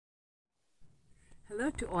Hello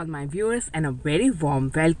to all my viewers and a very warm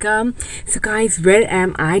welcome. So guys, where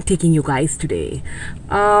am I taking you guys today?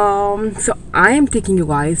 So I am taking you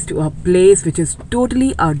guys to a place which is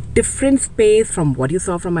totally a different space from what you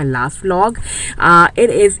saw from my last vlog. It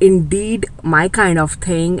is indeed my kind of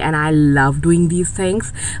thing and I love doing these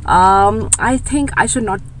things. I think I should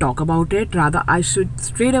not talk about it, rather I should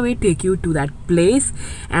straight away take you to that place,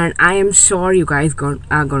 and I am sure you guys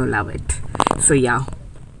are gonna love it. So yeah.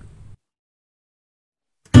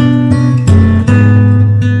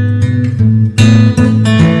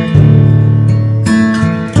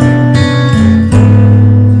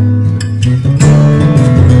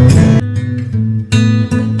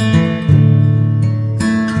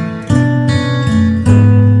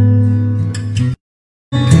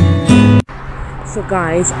 So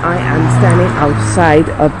guys, I am standing outside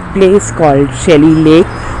a place called Shelly Lake,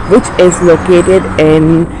 which is located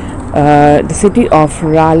in the city of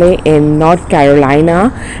Raleigh in North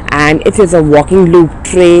Carolina, and it is a walking loop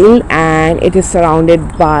trail and it is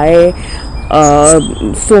surrounded by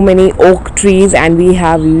so many oak trees, and we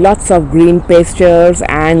have lots of green pastures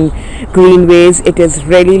and greenways. It is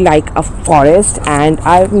really like a forest, and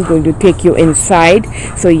I'm going to take you inside,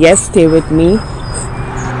 so yes, stay with me.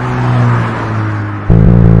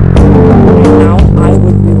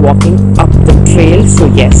 Walking up the trail, so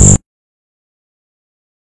yes.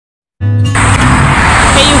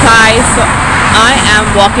 Hey you guys, so I am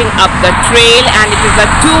walking up the trail and it is a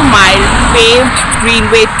 2-mile paved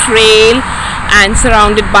greenway trail and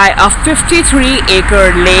surrounded by a 53-acre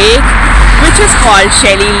lake which is called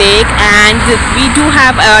Shelly Lake, and we do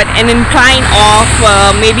have an incline of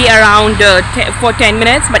maybe around for 10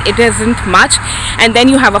 minutes, but it isn't much, and then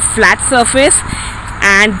you have a flat surface.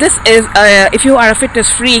 And this is if you are a fitness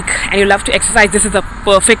freak and you love to exercise, this is a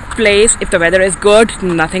perfect place. If the weather is good,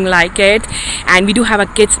 nothing like it. And we do have a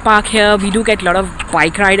kids park here. We do get a lot of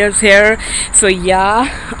bike riders here, so yeah,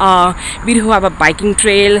 we do have a biking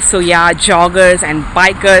trail, so yeah, joggers and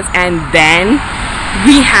bikers. And then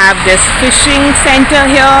we have this fishing center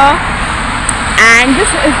here, and this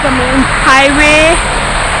is the main highway.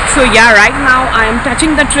 So yeah, right now I am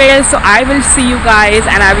touching the trail, so I will see you guys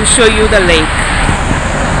and I will show you the lake.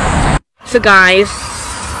 So guys,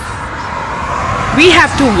 we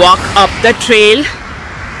have to walk up the trail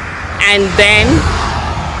and then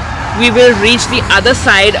we will reach the other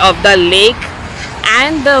side of the lake.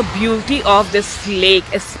 And the beauty of this lake,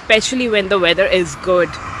 especially when the weather is good,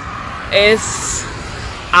 is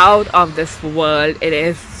out of this world. It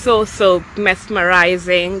is so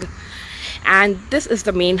mesmerizing. And this is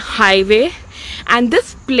the main highway, and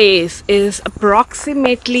this place is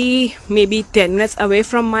approximately maybe 10 minutes away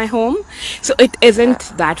from my home, so it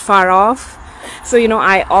isn't that far off. So you know,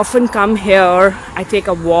 I often come here, I take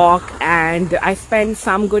a walk and I spend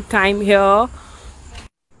some good time here.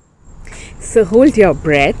 So hold your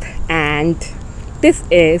breath, and this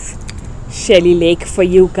is Shelly Lake for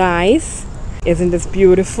you guys. Isn't this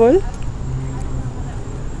beautiful?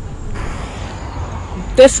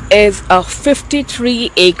 This is a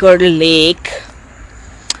 53-acre lake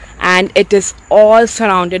and it is all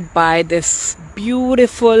surrounded by this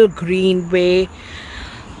beautiful greenway,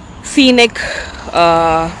 scenic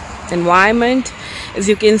environment. As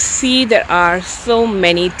you can see, there are so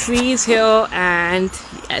many trees here, and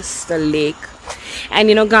yes, the lake. And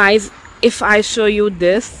you know guys, if I show you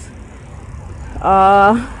this,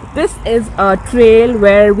 this is a trail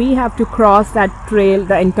where we have to cross that trail,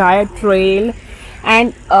 the entire trail.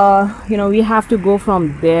 And you know, we have to go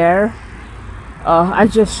from there. I'll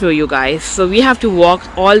just show you guys. So we have to walk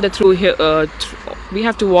all the through here, we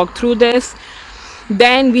have to walk through this,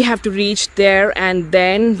 then we have to reach there, and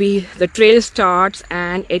then the trail starts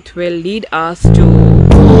and it will lead us to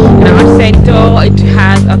an art center. It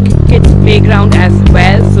has a kids playground as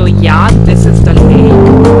well. So yeah, this is the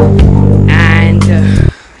lake, and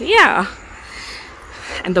yeah,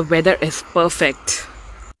 and the weather is perfect.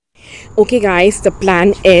 Okay guys, the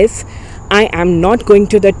plan is I am not going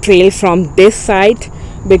to the trail from this side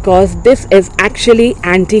because this is actually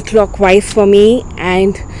anti-clockwise for me,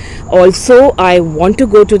 and also I want to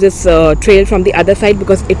go to this trail from the other side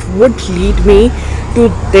because it would lead me to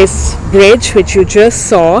this bridge which you just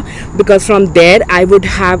saw, because from there I would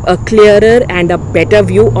have a clearer and a better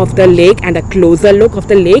view of the lake and a closer look of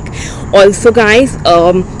the lake. Also guys,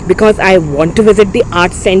 because I want to visit the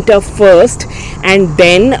art center first, and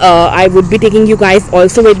then I would be taking you guys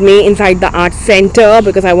also with me inside the art center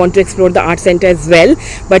because I want to explore the art center as well.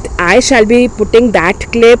 But I shall be putting that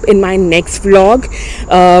clip in my next vlog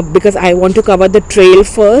because I want to cover the trail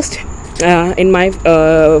first in my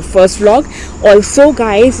first vlog. Also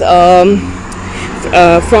guys,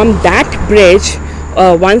 from that bridge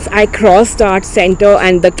once I cross that center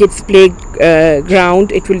and the kids play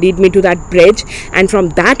ground, it will lead me to that bridge, and from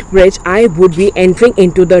that bridge I would be entering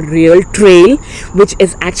into the real trail, which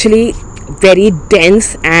is actually very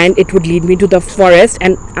dense, and it would lead me to the forest,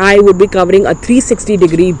 and I would be covering a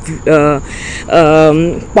 360-degree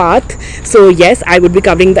path. So yes, I would be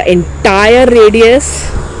covering the entire radius,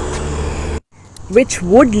 which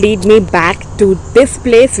would lead me back to this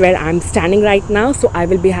place where I'm standing right now. So I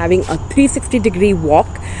will be having a 360-degree walk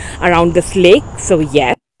around this lake. So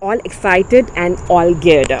yes, all excited and all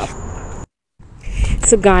geared up.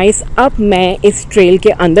 So guys, अब मैं इस trail के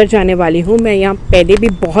अंदर जाने वाली हूँ. मैं यहाँ पहले भी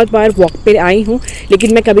बहुत बार वॉक पे आई हूँ,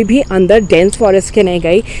 लेकिन मैं कभी भी अंदर डेंस फॉरेस्ट के नहीं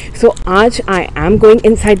गई. सो आज I am going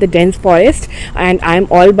inside the dense forest and I am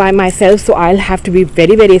all bye my self. So I have to be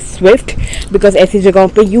very very Swift, because ऐसी जगहों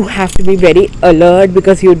पे you have to be very alert,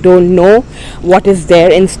 because you don't know what is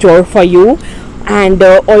there in store for you. And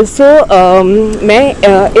also मैं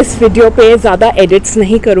इस video पे ज़्यादा edits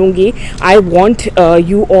नहीं करूँगी. I want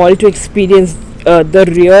you all to experience the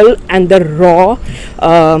real and the raw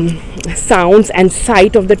sounds and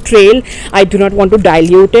sight of the trail. I do not want to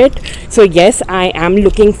dilute it. So yes, I am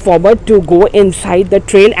looking forward to go inside the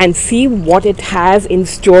trail and see what it has in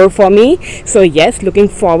store for me. So yes, looking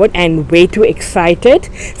forward and way too excited.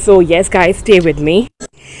 So yes guys, stay with me.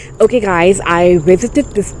 Okay guys, I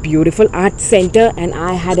visited this beautiful art center and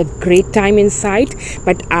I had a great time inside,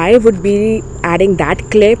 but I would be adding that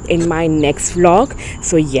clip in my next vlog.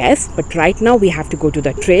 So yes, but right now we have to go to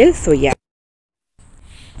the trail. So yeah.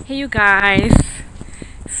 Hey you guys,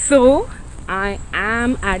 so I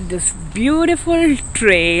am at this beautiful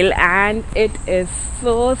trail and it is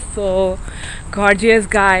so gorgeous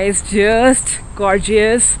guys, just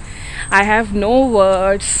gorgeous. I have no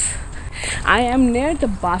words. I am near the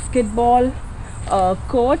basketball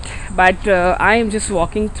court, but I am just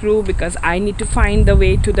walking through because I need to find the way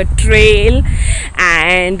to the trail.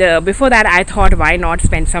 And before that I thought, why not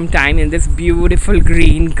spend some time in this beautiful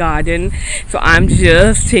green garden. So I'm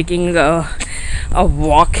just taking a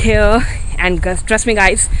walk here, and trust me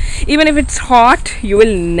guys, even if it's hot, you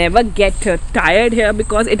will never get tired here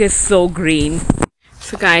because it is so green.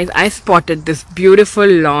 So guys, I spotted this beautiful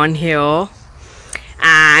lawn here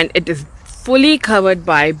and it is fully covered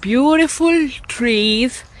by beautiful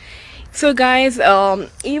trees. So guys,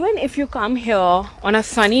 even if you come here on a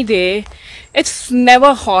sunny day, it's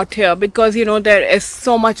never hot here because you know there is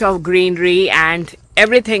so much of greenery and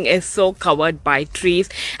everything is so covered by trees.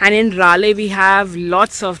 And in Raleigh we have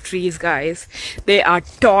lots of trees guys. They are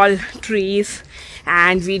tall trees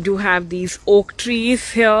and we do have these oak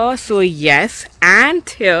trees here. So yes, and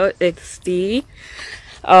here it's the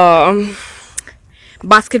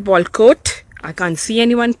basketball court. I can't see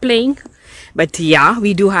anyone playing, but yeah,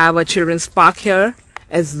 we do have a children's park here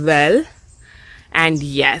as well. And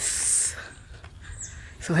yes,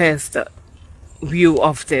 so here's the view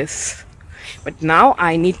of this. But now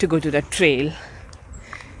I need to go to the trail.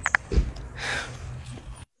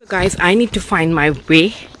 So guys, I need to find my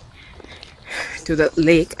way to the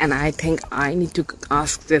lake, and I think I need to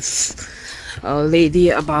ask this lady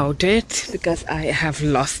about it because I have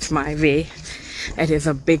lost my way. It is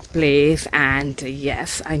a big place, and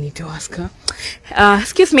yes, I need to ask her.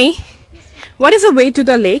 Excuse me, what is the way to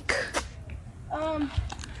the lake?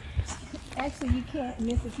 Actually, you can't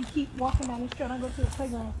miss if you keep walking down the street. I go to the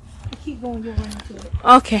playground. You keep going, you'll run into it.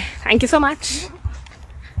 Okay, thank you so much.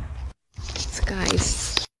 So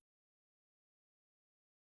guys,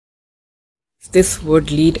 this would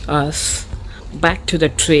lead us back to the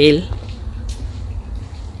trail.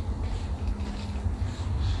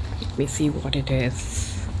 Let me see what it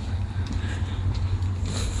is.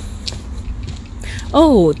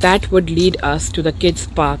 Oh, that would lead us to the kids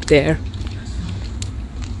park there.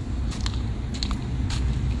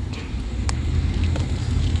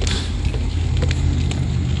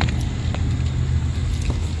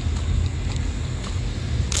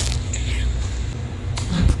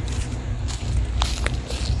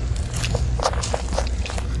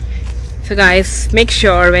 So guys, make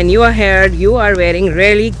sure when you are here, you are wearing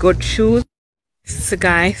really good shoes. So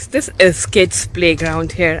guys, this is kids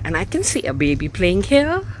playground here, and I can see a baby playing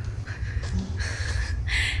here.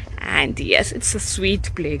 And yes, it's a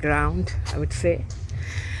sweet playground, I would say.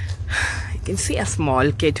 You can see a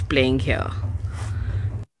small kid playing here.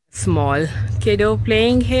 Small kiddo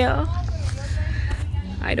playing here.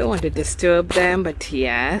 I don't want to disturb them, but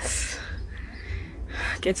yes,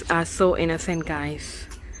 kids are so innocent guys.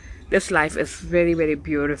 This life is very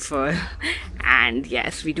beautiful. And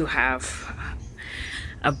yes, we do have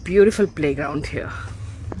a beautiful playground here.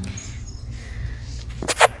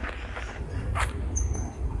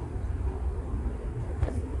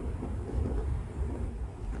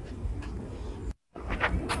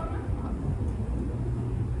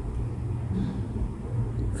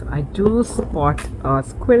 I do spot a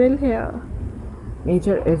squirrel here.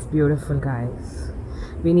 Nature is beautiful, guys.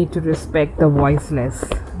 We need to respect the voiceless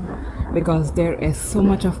because there is so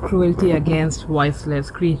much of cruelty against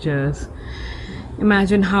voiceless creatures.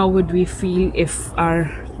 Imagine how would we feel if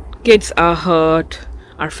our kids are hurt,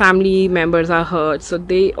 our family members are hurt. So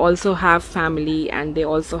they also have family and they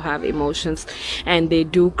also have emotions, and they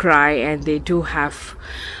do cry and they do have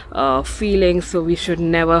feelings. So we should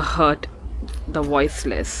never hurt the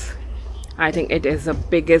voiceless. I think it is the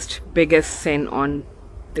biggest sin on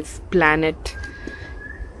this planet.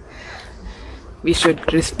 We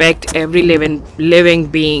should respect every living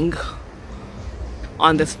being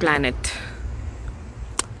on this planet.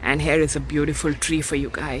 And here is a beautiful tree for you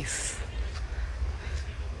guys.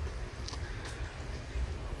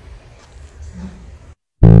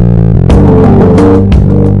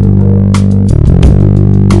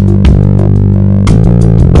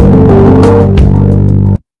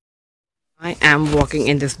 I am walking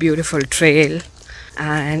in this beautiful trail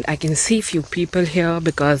and I can see few people here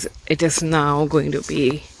because it is now going to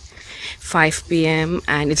be 5 p.m.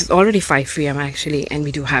 and it is already 5 p.m. actually, and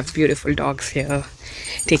we do have beautiful dogs here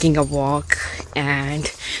taking a walk,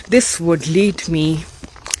 and this would lead me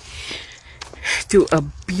to a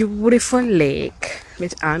beautiful lake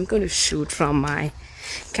which I'm going to shoot from my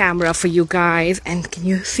camera for you guys. And can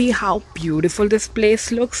you see how beautiful this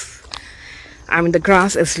place looks? I mean, the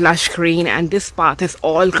grass is lush green and this path is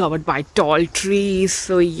all covered by tall trees.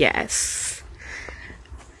 So yes,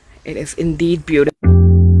 it is indeed beautiful.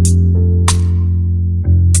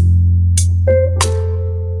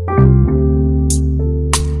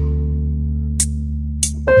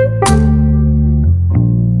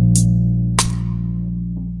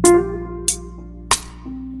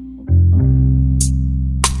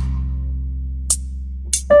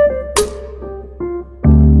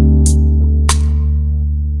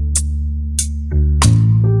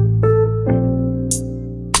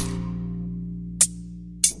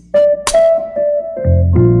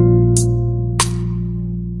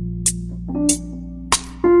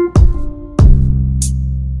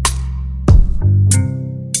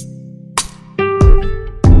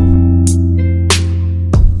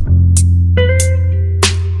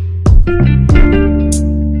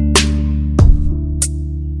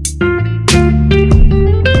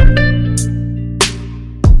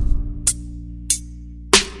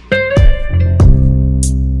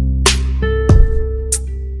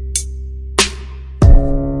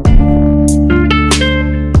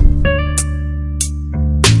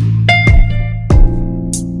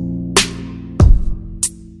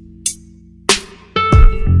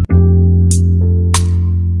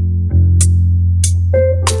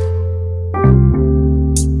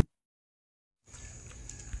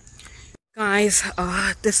 Guys,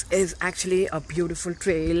 this is actually a beautiful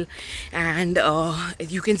trail, and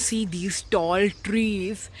you can see these tall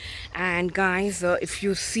trees. And guys, if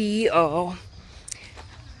you see, I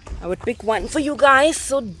would pick one for you guys.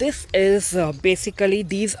 So this is basically,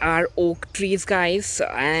 these are oak trees, guys,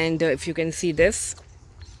 and if you can see this,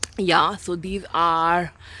 yeah, so these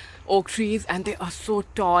are oak trees and they are so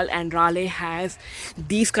tall, and Raleigh has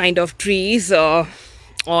these kind of trees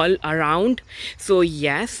all around. So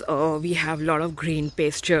yes, we have a lot of green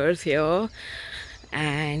pastures here.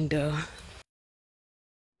 And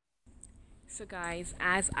so guys,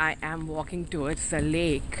 as I am walking towards the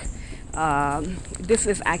lake, this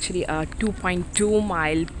is actually a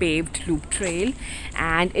 2.2-mile paved loop trail,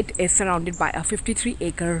 and it is surrounded by a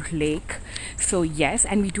 53-acre lake. So yes,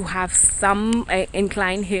 and we do have some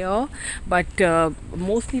incline here, but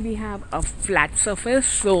mostly we have a flat surface,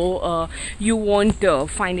 so you won't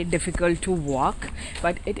find it difficult to walk.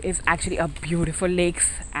 But it is actually a beautiful lake,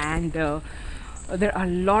 and there are a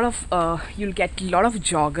lot of you'll get a lot of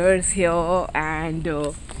joggers here, and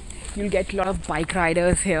you'll get a lot of bike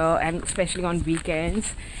riders here, and especially on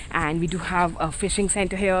weekends. And we do have a fishing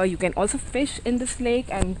center here. You can also fish in this lake,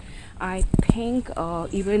 and I think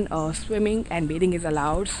even swimming and bathing is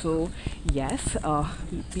allowed. So yes, a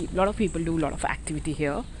lot of people do a lot of activity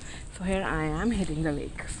here. So here I am hitting the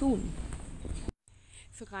lake soon.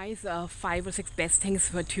 So guys, 5 or 6 best things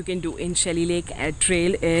what you can do in Shelly Lake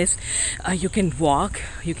Trail is you can walk,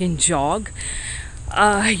 you can jog,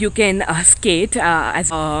 you can skate,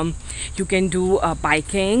 as you can do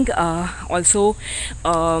biking. Also,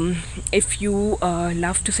 if you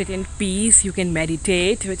love to sit in peace, you can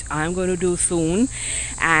meditate, which I'm going to do soon.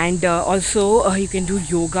 And also you can do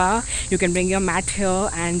yoga. You can bring your mat here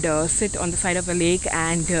and sit on the side of the lake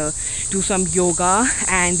and do some yoga,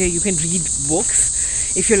 and you can read books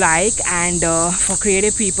if you like. And for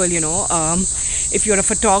creative people, if you're a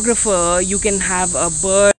photographer, you can have a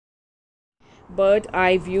bird bird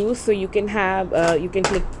eye view, so you can have you can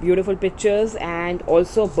click beautiful pictures, and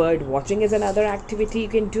also bird watching is another activity you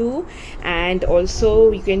can do. And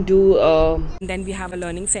also you can do then we have a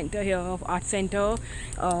learning center here of art center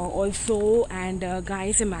also. And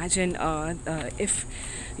guys, imagine if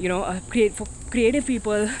create for creative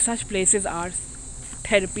people, such places are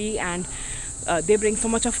therapy, and they bring so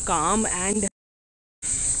much of calm, and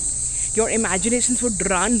your imaginations would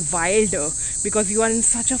run wild because you are in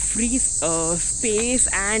such a free space,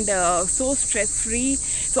 and so stress free.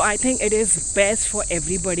 So I think it is best for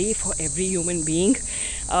everybody, for every human being.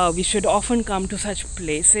 We should often come to such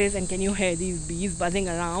places. And can you hear these bees buzzing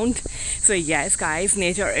around? So yes guys,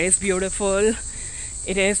 nature is beautiful,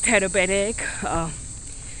 it is therapeutic,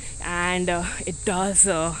 and it does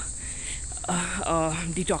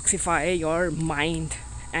detoxify your mind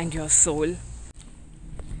and your soul.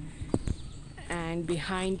 And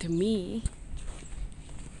behind me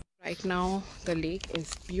right now, the lake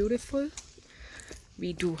is beautiful.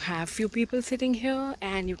 We do have few people sitting here,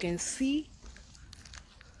 and you can see,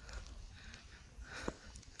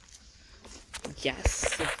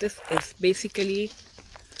 yes, so this is basically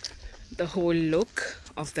the whole look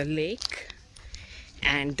of the lake.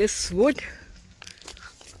 And this would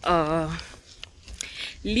uh,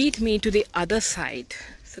 lead me to the other side.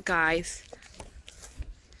 So guys,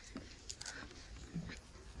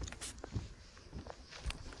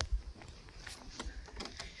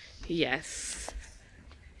 yes,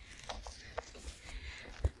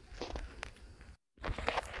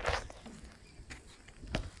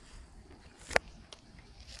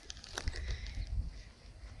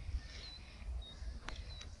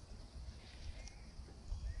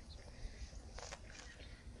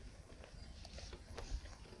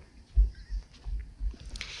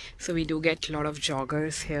 so we do get a lot of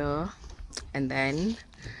joggers here. And then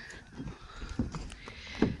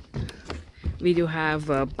we do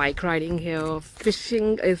have bike riding here,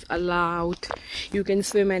 fishing is allowed, you can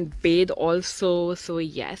swim and bathe also. So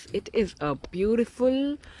yes, it is a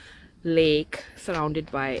beautiful lake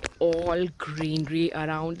surrounded by all greenery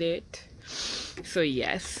around it. So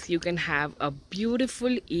yes, you can have a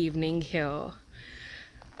beautiful evening here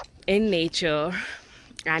in nature.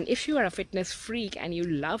 And if you are a fitness freak and you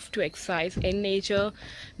love to exercise in nature,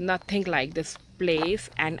 nothing like this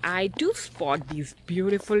place. And I do spot these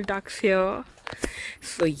beautiful ducks here.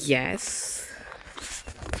 So yes,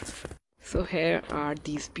 so here are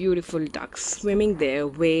these beautiful ducks swimming their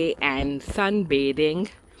way and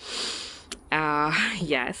sunbathing.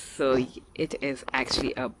 Yes, so it is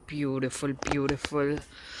actually a beautiful, beautiful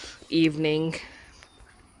evening.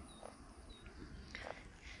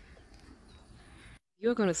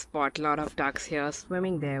 You're gonna spot a lot of ducks here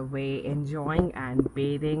swimming their way, enjoying and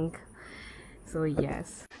bathing. So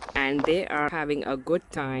yes, and they are having a good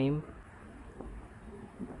time.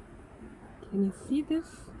 Can you see this?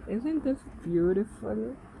 Isn't this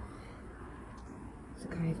beautiful? So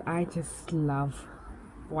guys, I just love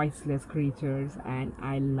voiceless creatures, and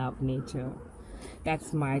I love nature.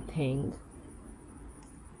 That's my thing.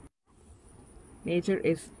 Nature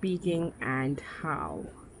is speaking, and how.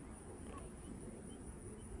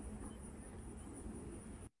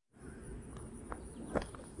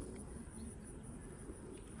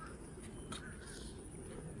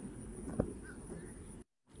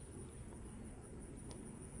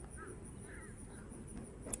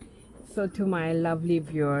 So to my lovely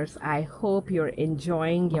viewers, I hope you're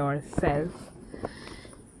enjoying yourself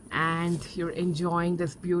and you're enjoying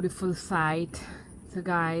this beautiful sight. So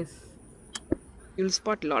guys, you'll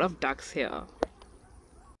spot a lot of ducks here.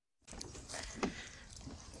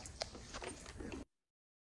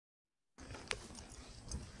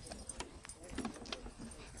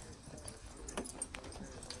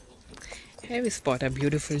 Here we spot a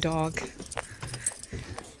beautiful dog.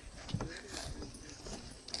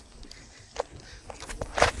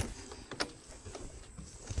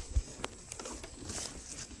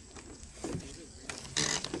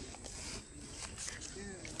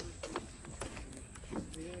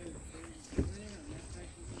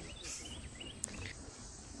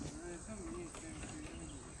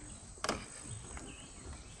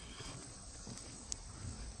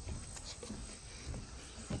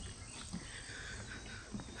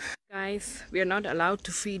 Guys, we are not allowed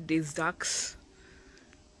to feed these ducks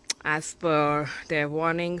as per their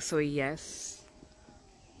warning. So yes,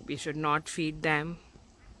 we should not feed them.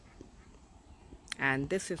 And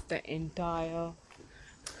this is the entire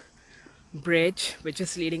bridge which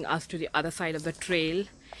is leading us to the other side of the trail.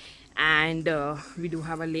 and we do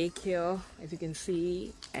have a lake here, as you can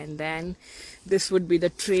see, and then this would be the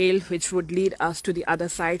trail which would lead us to the other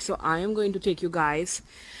side. So I am going to take you guys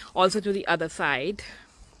also to the other side,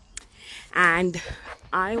 and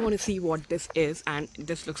I want to see what this is. And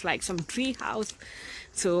this looks like some tree house,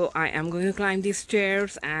 so I am going to climb these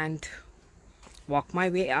stairs and walk my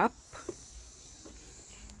way up.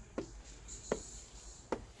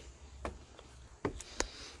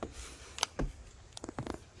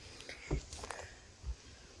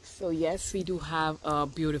 So yes, we do have a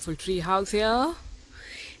beautiful tree house here.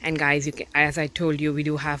 And guys, you can, as I told you, we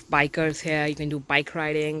do have bikers here. You can do bike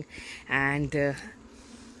riding, and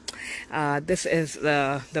this is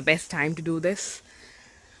the best time to do this.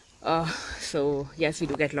 So yes, we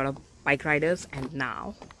do get a lot of bike riders. And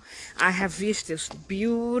now I have reached this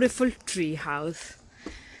beautiful tree house.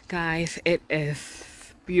 Guys, it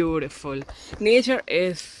is beautiful. Nature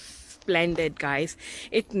is splendid, guys.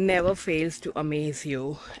 It never fails to amaze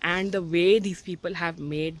you. And the way these people have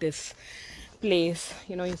made this place,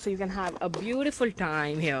 you know, so you can have a beautiful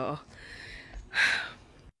time here.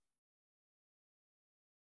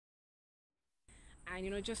 And you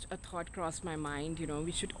know, just a thought crossed my mind, you know,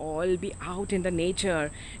 we should all be out in the nature,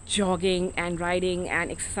 jogging and riding and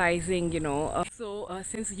exercising, you know.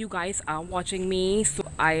 Since you guys are watching me, so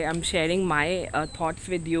I am sharing my thoughts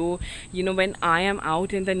with you. You know, when I am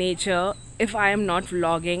out in the nature, if I am not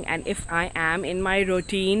vlogging and if I am in my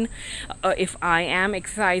routine, if I am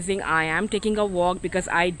exercising, I am taking a walk, because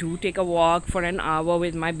I do take a walk for an hour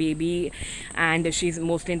with my baby, and she's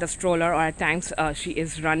mostly in the stroller, or at times she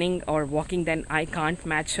is running or walking, then I can't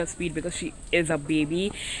match her speed because she is a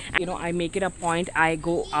baby. You know, I make it a point, I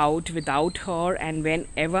go out without her, and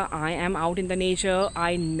whenever I am out in the nature,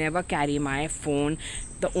 I never carry my phone.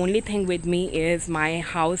 The only thing with me is my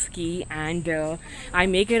house key, and I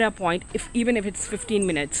make it a point, if even if it's 15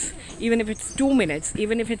 minutes, even if it's 2 minutes,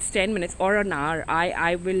 even if it's 10 minutes or an hour,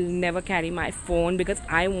 I will never carry my phone, because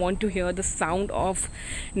I want to hear the sound of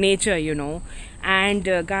nature, you know. And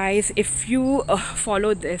guys, if you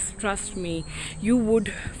follow this, trust me, you would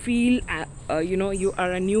feel you know, you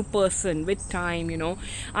are a new person with time, you know.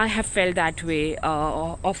 I have felt that way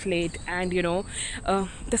of late. And you know,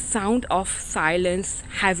 the sound of silence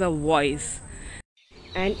has a voice,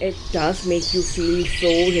 and it does make you feel so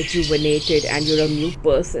rejuvenated and you're a new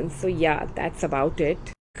person. So yeah, that's about it.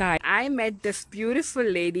 Guys, I met this beautiful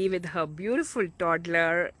lady with her beautiful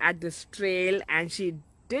toddler at this trail, and she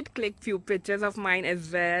did click few pictures of mine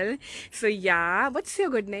as well. So yeah, what's your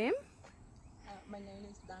good name? My name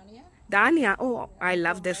is Dania. Dania. Oh, I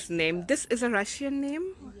love this name. This is a Russian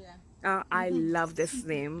name. Yeah. I love this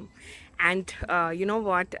name. And you know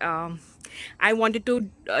what? I wanted to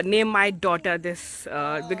name my daughter this.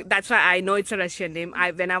 That's why I know it's a Russian name.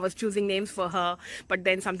 When I was choosing names for her, but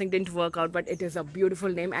then something didn't work out. But it is a beautiful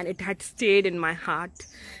name, and it had stayed in my heart.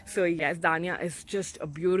 So yes, Dania is just a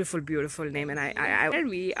beautiful, beautiful name. And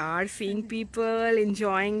we are seeing people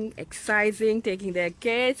enjoying, exercising, taking their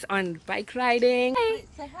kids on bike riding. Hi.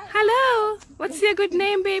 Say hi. Hello. What's your good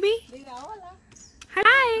name, baby? Diga hola.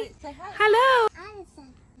 Hi. Say hi. Hello.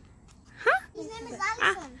 Allison. Huh? His name is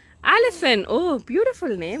Allison. Allison. Oh,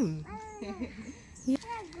 beautiful name. Bye-bye.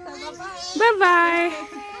 Bye bye.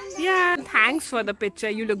 Yeah. Thanks for the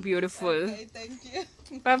picture. You look beautiful. Okay, thank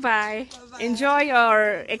you. Bye bye. Enjoy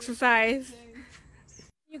your exercise.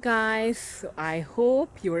 You guys, so I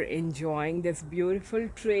hope you're enjoying this beautiful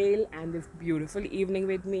trail and this beautiful evening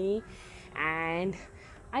with me. And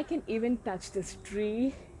I can even touch this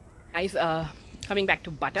tree. Guys, coming back to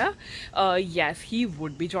Butter, yes, he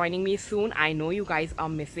would be joining me soon. I know you guys are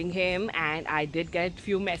missing him, and I did get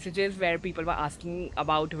few messages where people were asking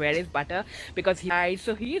about where is Butter, because he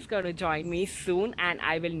is going to join me soon, and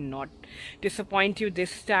I will not disappoint you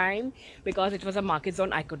this time, because it was a market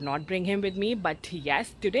zone. I could not bring him with me, but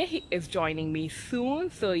yes, today he is joining me soon.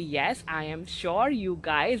 So yes, I am sure you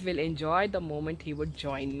guys will enjoy the moment he would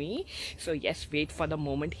join me. So yes, wait for the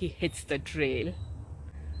moment he hits the trail.